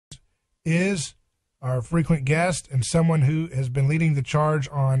is our frequent guest and someone who has been leading the charge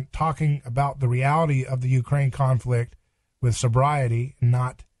on talking about the reality of the Ukraine conflict with sobriety,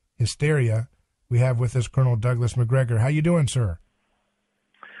 not hysteria. We have with us Colonel Douglas Macgregor. How you doing, sir?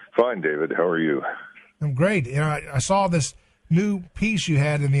 Fine, David. How are you? I'm great. You know, I saw this new piece you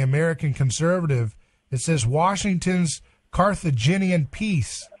had in the American Conservative. It says Washington's Carthaginian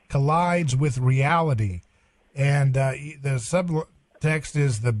peace collides with reality. And the subtext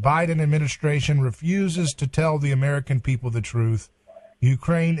is the Biden administration refuses to tell the American people the truth.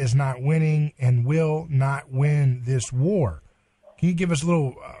 Ukraine is not winning and will not win this war. Can you give us a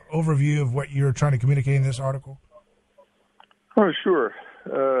little overview of what you're trying to communicate in this article? Oh, sure.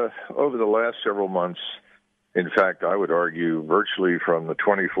 Over the last several months, in fact, I would argue virtually from the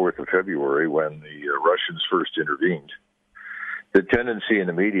 24th of February when the Russians first intervened, the tendency in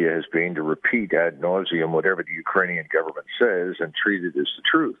the media has been to repeat ad nauseum whatever the Ukrainian government says and treat it as the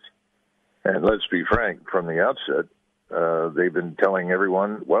truth. And let's be frank, from the outset, they've been telling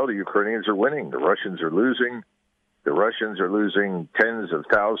everyone, well, the Ukrainians are winning, the Russians are losing. The Russians are losing tens of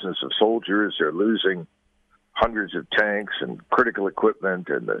thousands of soldiers. They're losing hundreds of tanks and critical equipment,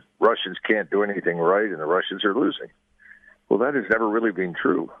 and the Russians can't do anything right, and the Russians are losing. Well, that has never really been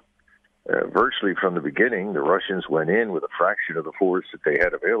true. Virtually from the beginning, the Russians went in with a fraction of the force that they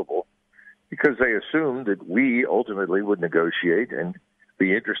had available because they assumed that we ultimately would negotiate and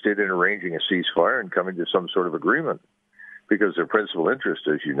be interested in arranging a ceasefire and coming to some sort of agreement, because their principal interest,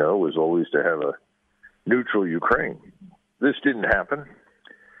 as you know, was always to have a neutral Ukraine. This didn't happen,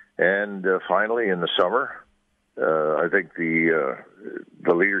 and finally in the summer, I think the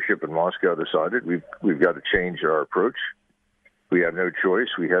leadership in Moscow decided we've got to change our approach. We have no choice.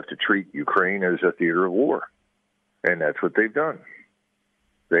 We have to treat Ukraine as a theater of war, and that's what they've done.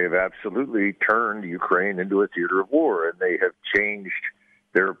 They have absolutely turned Ukraine into a theater of war, and they have changed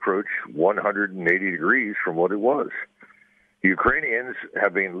their approach 180 degrees from what it was. The Ukrainians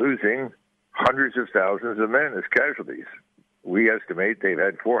have been losing hundreds of thousands of men as casualties. We estimate they've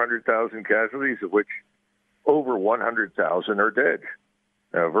had 400,000 casualties, of which over 100,000 are dead.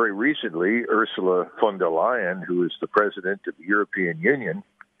 Now, very recently, Ursula von der Leyen, who is the president of the European Union,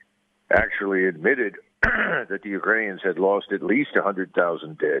 actually admitted that the Ukrainians had lost at least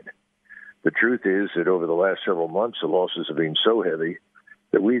 100,000 dead. The truth is that over the last several months, the losses have been so heavy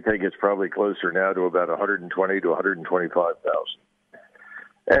that we think it's probably closer now to about 120 to 125,000.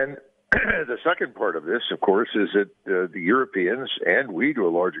 And the second part of this, of course, is that the Europeans, and we to a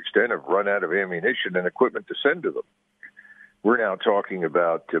large extent, have run out of ammunition and equipment to send to them. We're now talking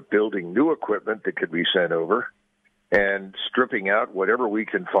about building new equipment that could be sent over and stripping out whatever we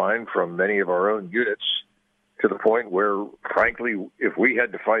can find from many of our own units, to the point where, frankly, if we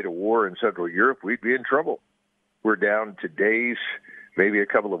had to fight a war in Central Europe, we'd be in trouble. We're down to days, maybe a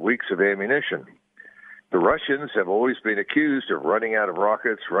couple of weeks of ammunition. The Russians have always been accused of running out of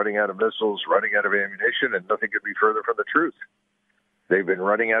rockets, running out of missiles, running out of ammunition, and nothing could be further from the truth. They've been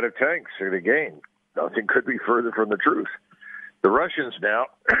running out of tanks, and again, nothing could be further from the truth. The Russians now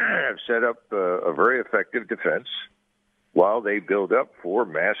have set up a very effective defense while they build up for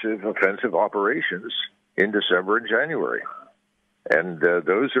massive offensive operations in December and January. And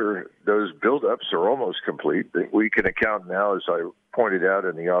those buildups are almost complete. We can account now, as I pointed out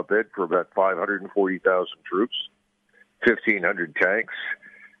in the op-ed, for about 540,000 troops, 1,500 tanks,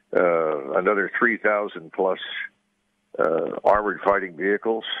 another 3,000 plus armored fighting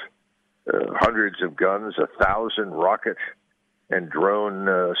vehicles, hundreds of guns, 1,000 rocket and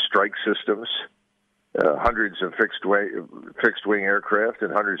drone strike systems, hundreds of fixed-wing aircraft,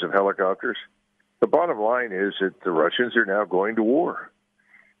 and hundreds of helicopters. The bottom line is that the Russians are now going to war,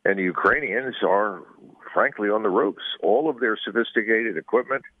 and the Ukrainians are, frankly, on the ropes. All of their sophisticated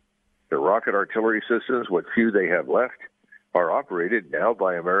equipment, their rocket artillery systems, what few they have left, are operated now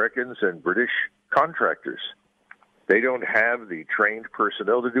by Americans and British contractors. They don't have the trained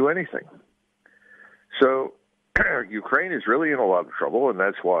personnel to do anything. So Ukraine is really in a lot of trouble, and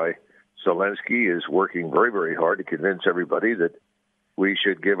that's why Zelensky is working very, very hard to convince everybody that we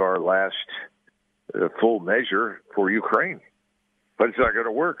should give our last full measure for Ukraine. But it's not going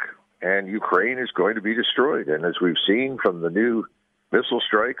to work, and Ukraine is going to be destroyed. And as we've seen from the new missile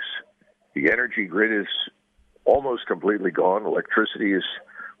strikes, the energy grid is almost completely gone. Electricity is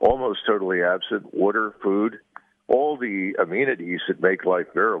almost totally absent. Water, food, all the amenities that make life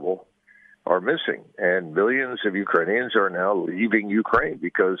bearable are missing. And millions of Ukrainians are now leaving Ukraine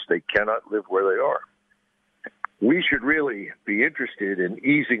because they cannot live where they are. We should really be interested in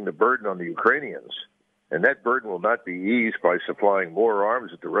easing the burden on the Ukrainians, and that burden will not be eased by supplying more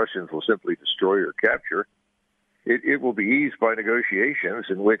arms that the Russians will simply destroy or capture. It will be eased by negotiations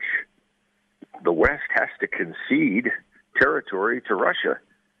in which the West has to concede territory to Russia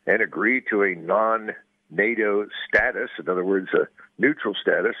and agree to a non-NATO status, in other words, a neutral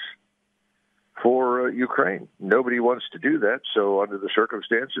status for Ukraine. Nobody wants to do that, so under the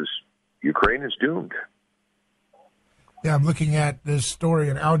circumstances, Ukraine is doomed. Yeah, I'm looking at this story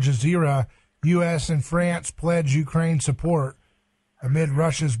in Al Jazeera. U.S. and France pledge Ukraine support amid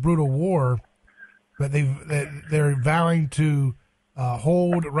Russia's brutal war, but they're vowing to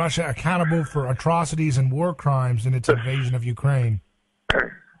hold Russia accountable for atrocities and war crimes in its invasion of Ukraine.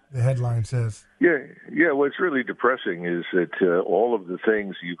 The headline says. Yeah. What's really depressing is that all of the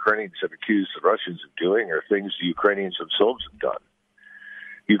things the Ukrainians have accused the Russians of doing are things the Ukrainians themselves have done.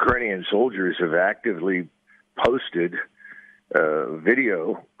 Ukrainian soldiers have actively posted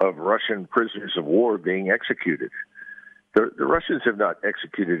video of Russian prisoners of war being executed. The Russians have not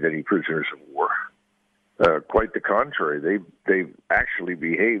executed any prisoners of war. Quite the contrary. They've actually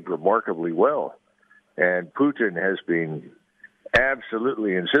behaved remarkably well. And Putin has been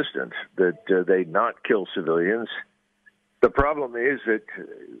absolutely insistent that they not kill civilians. The problem is that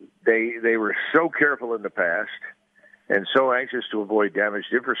they were so careful in the past and so anxious to avoid damaged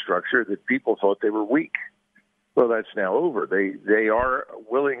infrastructure that people thought they were weak. Well, that's now over. They are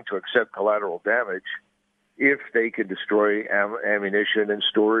willing to accept collateral damage if they can destroy ammunition and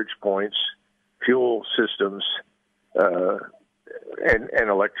storage points, fuel systems, and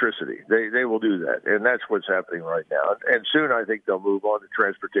electricity. They will do that, and that's what's happening right now. And soon I think they'll move on to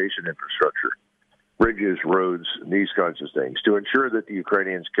transportation infrastructure, bridges, roads, and these kinds of things to ensure that the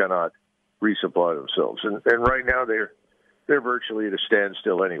Ukrainians cannot resupply themselves. And right now they're virtually at a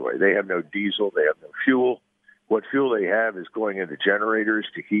standstill anyway. They have no diesel. They have no fuel. What fuel they have is going into generators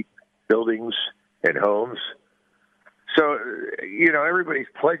to heat buildings and homes. So, everybody's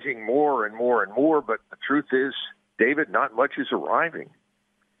pledging more and more and more, but the truth is, David, not much is arriving.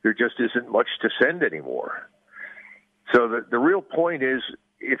 There just isn't much to send anymore. So the real point is,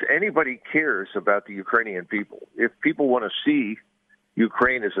 if anybody cares about the Ukrainian people, if people want to see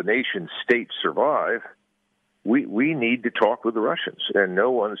Ukraine as a nation state survive, we need to talk with the Russians, and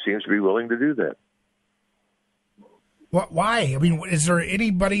no one seems to be willing to do that. Why? I mean, is there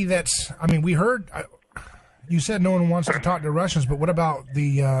anybody we heard, you said no one wants to talk to Russians, but what about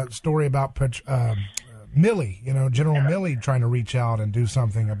the story about Milley, General Milley trying to reach out and do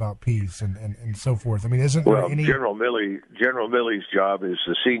something about peace and so forth? I mean, isn't there any... General Milley's job is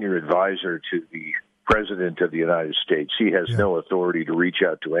the senior advisor to the President of the United States. He has no authority to reach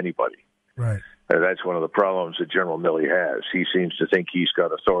out to anybody. Right. That's one of the problems that General Milley has. He seems to think he's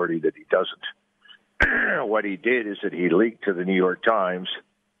got authority that he doesn't. What he did is that he leaked to the New York Times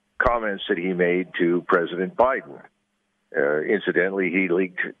comments that he made to President Biden. Incidentally, he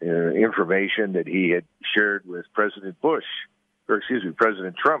leaked information that he had shared with President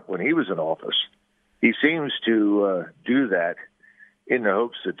Trump when he was in office. He seems to do that in the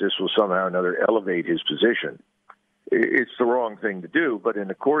hopes that this will somehow or another elevate his position. It's the wrong thing to do, but in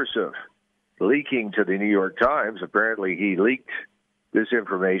the course of leaking to the New York Times, apparently he leaked this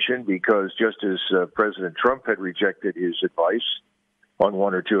information because just as President Trump had rejected his advice on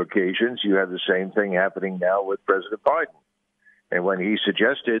one or two occasions, you have the same thing happening now with President Biden. And when he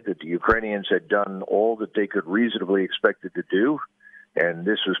suggested that the Ukrainians had done all that they could reasonably expected to do, and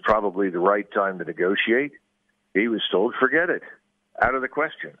this was probably the right time to negotiate, he was told, forget it, out of the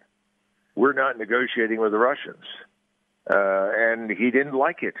question. We're not negotiating with the Russians. And he didn't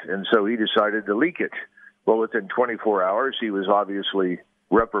like it, and so he decided to leak it. Well, within 24 hours, he was obviously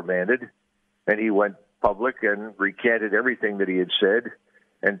reprimanded, and he went public and recanted everything that he had said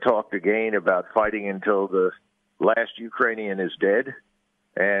and talked again about fighting until the last Ukrainian is dead,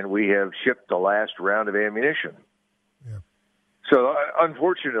 and we have shipped the last round of ammunition. Yeah. So,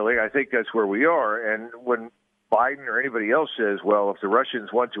 unfortunately, I think that's where we are. And when Biden or anybody else says, well, if the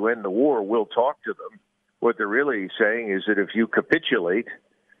Russians want to end the war, we'll talk to them, what they're really saying is that if you capitulate,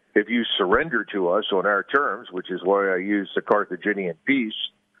 if you surrender to us on our terms, which is why I use the Carthaginian peace,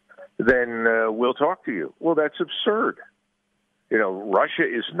 then we'll talk to you. Well, that's absurd. Russia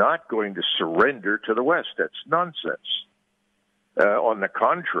is not going to surrender to the West. That's nonsense. On the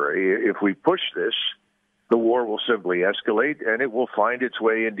contrary, if we push this, the war will simply escalate, and it will find its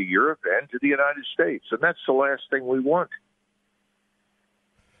way into Europe and to the United States. And that's the last thing we want.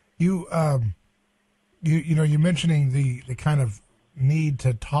 You're mentioning the kind of need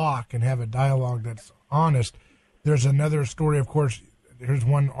to talk and have a dialogue that's honest. There's another story, of course. Here's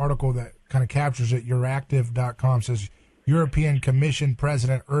one article that kind of captures it. Euractiv.com says European Commission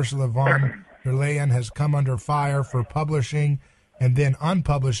President Ursula von der Leyen has come under fire for publishing and then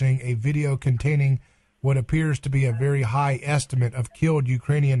unpublishing a video containing what appears to be a very high estimate of killed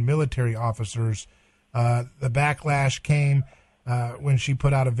Ukrainian military officers. The backlash came when she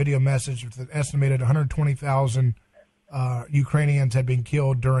put out a video message with an estimated 120,000 Ukrainians had been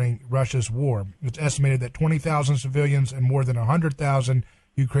killed during Russia's war. It's estimated that 20,000 civilians and more than 100,000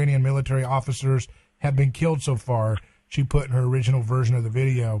 Ukrainian military officers have been killed so far, she put in her original version of the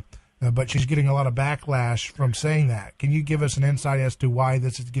video. But she's getting a lot of backlash from saying that. Can you give us an insight as to why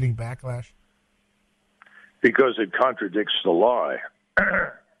this is getting backlash? Because it contradicts the lie.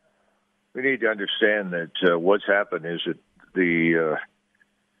 We need to understand that what's happened is that the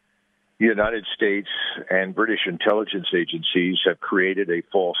United States and British intelligence agencies have created a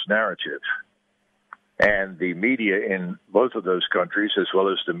false narrative. And the media in both of those countries, as well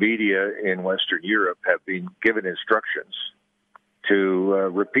as the media in Western Europe, have been given instructions to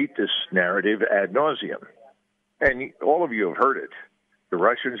repeat this narrative ad nauseum. And all of you have heard it. The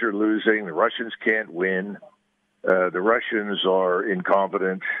Russians are losing. The Russians can't win. The Russians are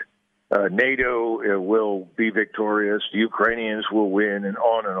incompetent. NATO will be victorious. The Ukrainians will win, and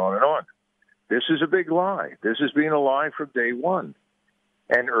on and on and on. This is a big lie. This has been a lie from day one.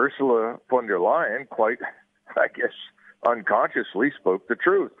 And Ursula von der Leyen, quite, I guess, unconsciously spoke the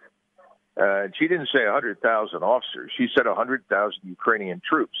truth. She didn't say 100,000 officers. She said 100,000 Ukrainian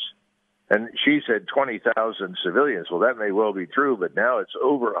troops. And she said 20,000 civilians. Well, that may well be true, but now it's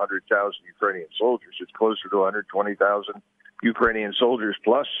over 100,000 Ukrainian soldiers. It's closer to 120,000 Ukrainian soldiers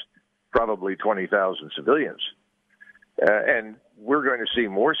plus probably 20,000 civilians. And we're going to see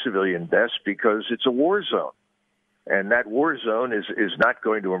more civilian deaths because it's a war zone. And that war zone is not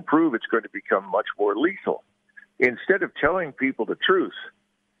going to improve. It's going to become much more lethal. Instead of telling people the truth,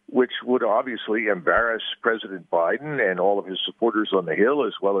 which would obviously embarrass President Biden and all of his supporters on the Hill,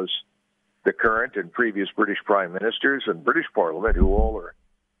 as well as the current and previous British prime ministers and British Parliament, who all are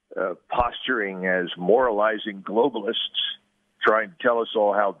posturing as moralizing globalists, trying to tell us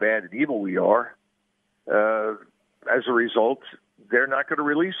all how bad and evil we are. As a result, they're not going to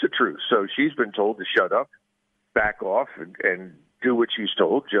release the truth. So she's been told to shut up, back off, and do what she's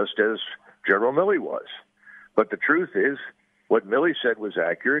told, just as General Milley was. But the truth is, what Milley said was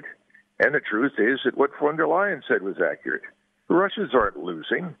accurate, and the truth is that what von der Leyen said was accurate. The Russians aren't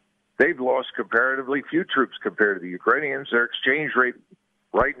losing. They've lost comparatively few troops compared to the Ukrainians. Their exchange rate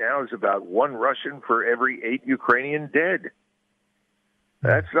right now is about 1 Russian for every 8 Ukrainian dead.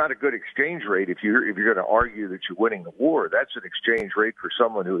 That's not a good exchange rate if you're going to argue that you're winning the war. That's an exchange rate for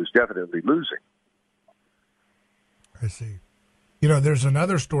someone who is definitely losing. I see. You know, there's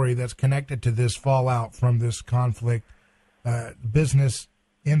another story that's connected to this fallout from this conflict.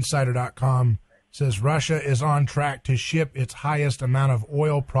 BusinessInsider.com says Russia is on track to ship its highest amount of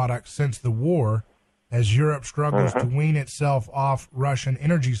oil products since the war as Europe struggles to wean itself off Russian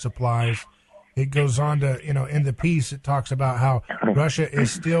energy supplies. It goes on to, in the piece, it talks about how Russia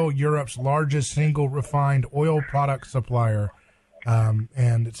is still Europe's largest single refined oil product supplier.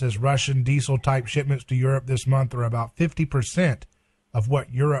 And it says Russian diesel-type shipments to Europe this month are about 50% of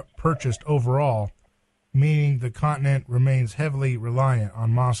what Europe purchased overall, meaning the continent remains heavily reliant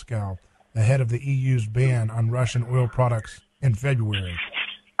on Moscow ahead of the EU's ban on Russian oil products in February.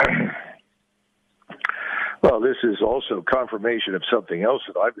 Well, this is also confirmation of something else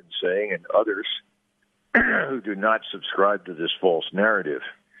that I've been saying and others who do not subscribe to this false narrative,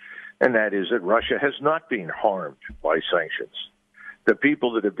 and that is that Russia has not been harmed by sanctions. The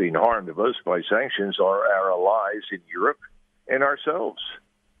people that have been harmed the most by sanctions are our allies in Europe and ourselves.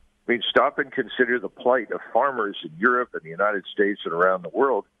 I mean, stop and consider the plight of farmers in Europe and the United States and around the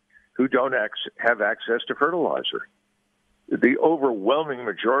world who don't have access to fertilizer. The overwhelming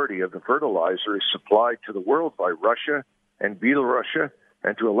majority of the fertilizer is supplied to the world by Russia and Belarus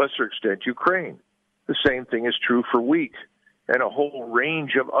and to a lesser extent Ukraine. The same thing is true for wheat and a whole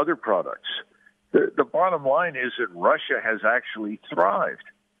range of other products. The bottom line is that Russia has actually thrived.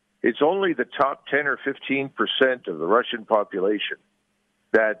 It's only the top 10 or 15% of the Russian population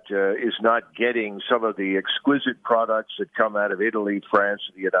that is not getting some of the exquisite products that come out of Italy, France,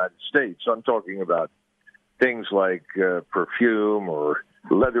 and the United States. I'm talking about things like perfume or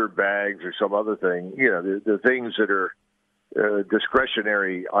leather bags or some other thing, the things that are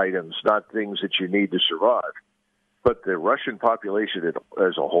discretionary items, not things that you need to survive. But the Russian population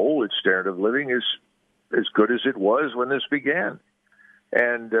as a whole, its standard of living is as good as it was when this began.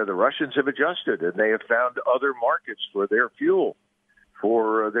 And the Russians have adjusted, and they have found other markets for their fuel,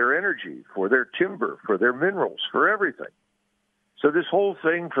 for their energy, for their timber, for their minerals, for everything. So this whole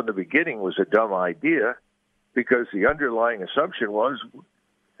thing from the beginning was a dumb idea because the underlying assumption was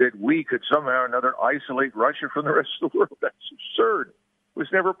that we could somehow or another isolate Russia from the rest of the world. That's absurd. It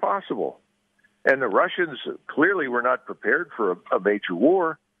was never possible. And the Russians clearly were not prepared for a major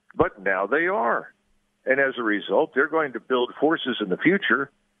war, but now they are. And as a result, they're going to build forces in the future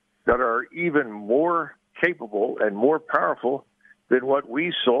that are even more capable and more powerful than what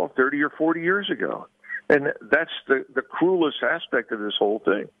we saw 30 or 40 years ago. And that's the cruelest aspect of this whole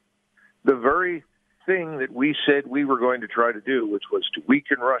thing. The very thing that we said we were going to try to do, which was to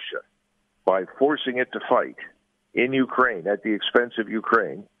weaken Russia by forcing it to fight in Ukraine at the expense of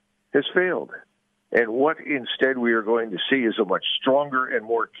Ukraine, has failed. And what instead we are going to see is a much stronger and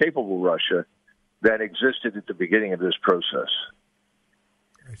more capable Russia than existed at the beginning of this process.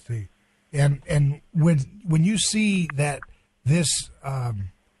 I see. And when you see that this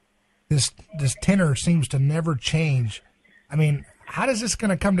tenor seems to never change, I mean, how does this going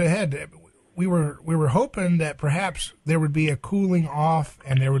to come to a head? We were hoping that perhaps there would be a cooling off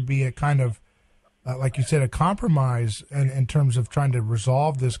and there would be a kind of like you said, a compromise in terms of trying to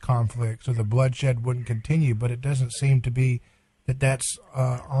resolve this conflict so the bloodshed wouldn't continue. But it doesn't seem to be that's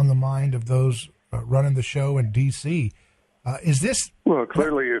on the mind of those running the show in D.C. Is this? Well,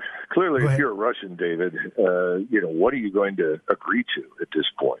 clearly, if you're a Russian, David, what are you going to agree to at this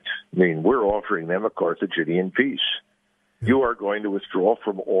point? I mean, we're offering them a Carthaginian peace. Yeah. You are going to withdraw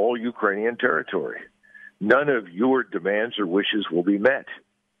from all Ukrainian territory. None of your demands or wishes will be met.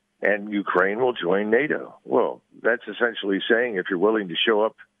 And Ukraine will join NATO. Well, that's essentially saying if you're willing to show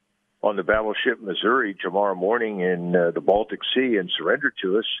up on the battleship Missouri tomorrow morning in the Baltic Sea and surrender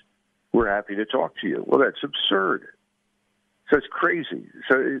to us, we're happy to talk to you. Well, that's absurd. So it's crazy.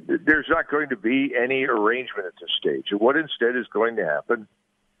 So there's not going to be any arrangement at this stage. And what instead is going to happen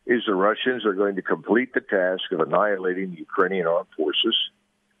is the Russians are going to complete the task of annihilating the Ukrainian armed forces,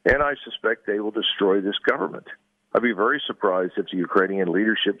 and I suspect they will destroy this government. I'd be very surprised if the Ukrainian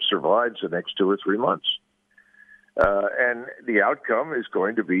leadership survives the next 2 or 3 months. And the outcome is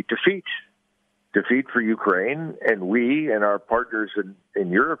going to be defeat. Defeat for Ukraine, and we and our partners in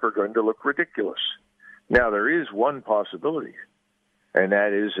Europe are going to look ridiculous. Now, there is one possibility, and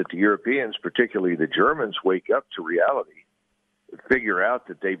that is that the Europeans, particularly the Germans, wake up to reality, figure out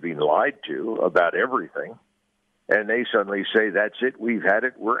that they've been lied to about everything, and they suddenly say, that's it, we've had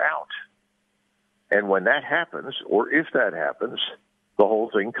it, we're out. And when that happens, or if that happens, the whole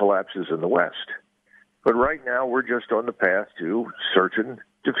thing collapses in the West. But right now, we're just on the path to certain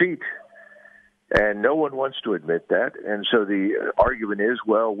defeat. And no one wants to admit that. And so the argument is,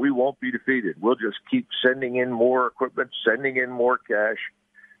 well, we won't be defeated. We'll just keep sending in more equipment, sending in more cash,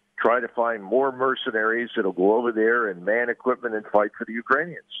 try to find more mercenaries that'll go over there and man equipment and fight for the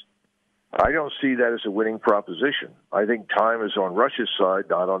Ukrainians. I don't see that as a winning proposition. I think time is on Russia's side,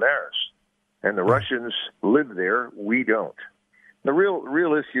 not on ours. And the Russians live there, we don't. The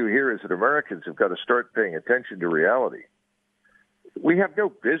real issue here is that Americans have got to start paying attention to reality. We have no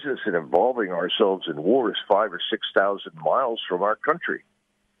business in involving ourselves in wars 5,000 or 6,000 miles from our country.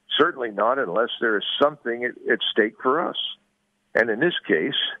 Certainly not unless there is something at stake for us. And in this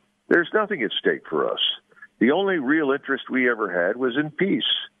case, there's nothing at stake for us. The only real interest we ever had was in peace.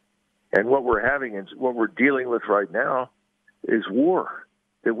 And what we're having and what we're dealing with right now is war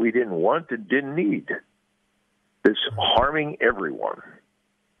that we didn't want and didn't need. It's harming everyone.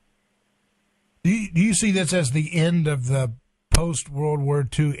 Do you see this as the end of the post-World War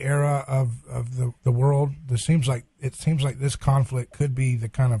II era of the world? It seems like this conflict could be the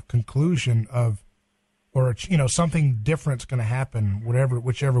kind of conclusion of, or something different's going to happen,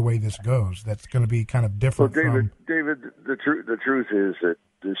 whichever way this goes. That's going to be kind of different. Well, David, the truth is that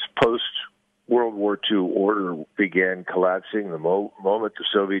this post-World War II order began collapsing the moment the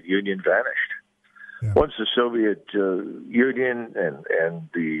Soviet Union vanished. Yeah. Once the Soviet Union and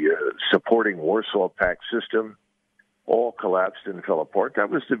the supporting Warsaw Pact system all collapsed and fell apart, that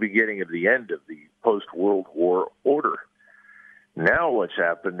was the beginning of the end of the post-World War order. Now what's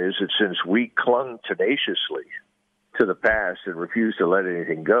happened is that since we clung tenaciously to the past and refused to let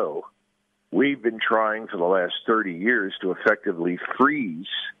anything go, we've been trying for the last 30 years to effectively freeze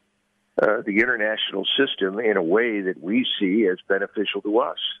the international system in a way that we see as beneficial to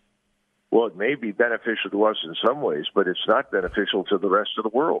us. Well, it may be beneficial to us in some ways, but it's not beneficial to the rest of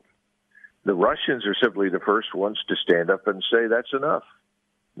the world. The Russians are simply the first ones to stand up and say, that's enough.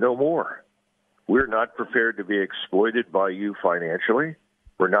 No more. We're not prepared to be exploited by you financially.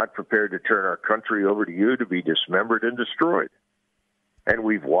 We're not prepared to turn our country over to you to be dismembered and destroyed. And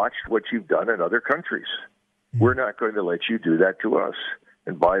we've watched what you've done in other countries. We're not going to let you do that to us.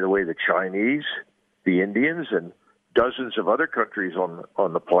 And by the way, the Chinese, the Indians, and dozens of other countries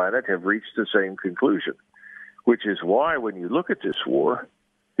on the planet have reached the same conclusion, which is why when you look at this war,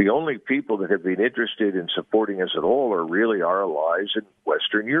 the only people that have been interested in supporting us at all are really our allies in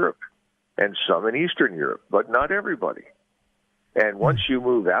Western Europe. and some in Eastern Europe, but not everybody. And once you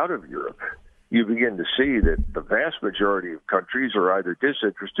move out of Europe, you begin to see that the vast majority of countries are either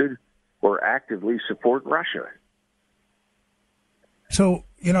disinterested or actively support Russia. So,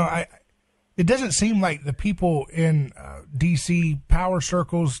 it doesn't seem like the people in D.C. power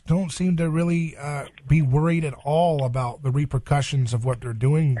circles don't seem to really be worried at all about the repercussions of what they're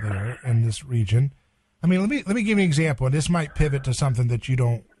doing there in this region. I mean, let me give you an example, and this might pivot to something that you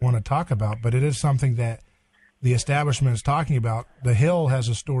don't want to talk about, but it is something that the establishment is talking about. The Hill has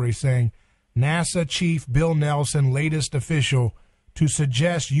a story saying NASA Chief Bill Nelson, latest official to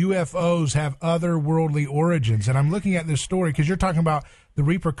suggest UFOs have otherworldly origins. And I'm looking at this story because you're talking about the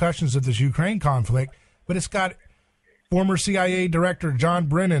repercussions of this Ukraine conflict, but it's got former CIA Director John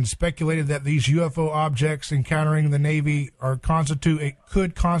Brennan speculated that these UFO objects encountering the Navy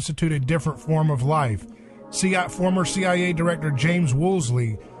could constitute a different form of life. Former CIA Director James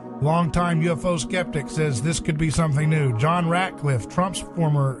Woolsey, longtime UFO skeptic, says this could be something new. John Ratcliffe, Trump's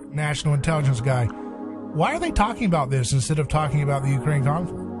former national intelligence guy. Why are they talking about this instead of talking about the Ukraine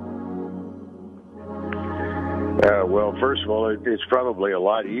conflict? Well, first of all, it's probably a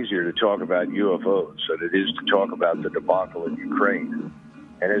lot easier to talk about UFOs than it is to talk about the debacle in Ukraine.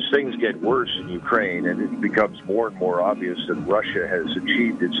 And as things get worse in Ukraine and it becomes more and more obvious that Russia has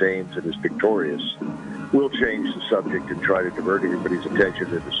achieved its aims and is victorious, we'll change the subject and try to divert everybody's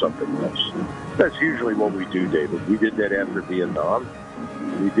attention into something else. That's usually what we do, David. We did that after Vietnam.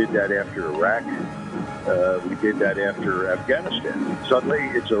 We did that after Iraq. We did that after Afghanistan. Suddenly,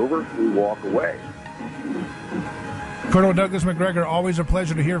 it's over. We walk away. Colonel Douglas Macgregor, always a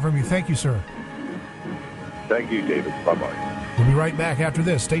pleasure to hear from you. Thank you, sir. Thank you, David. Bye-bye. We'll be right back after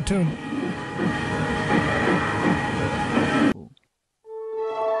this. Stay tuned.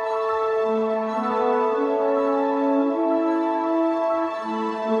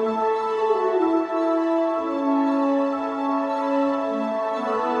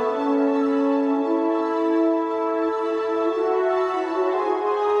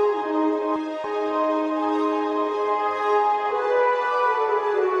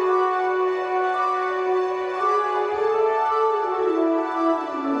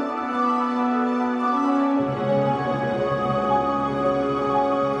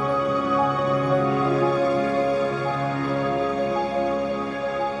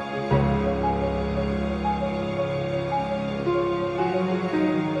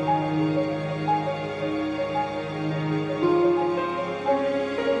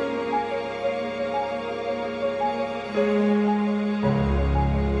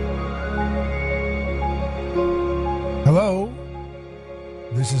 Hello,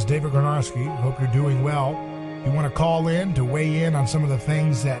 this is David Gornowski. Hope you're doing well. If you want to call in to weigh in on some of the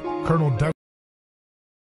things that Colonel Doug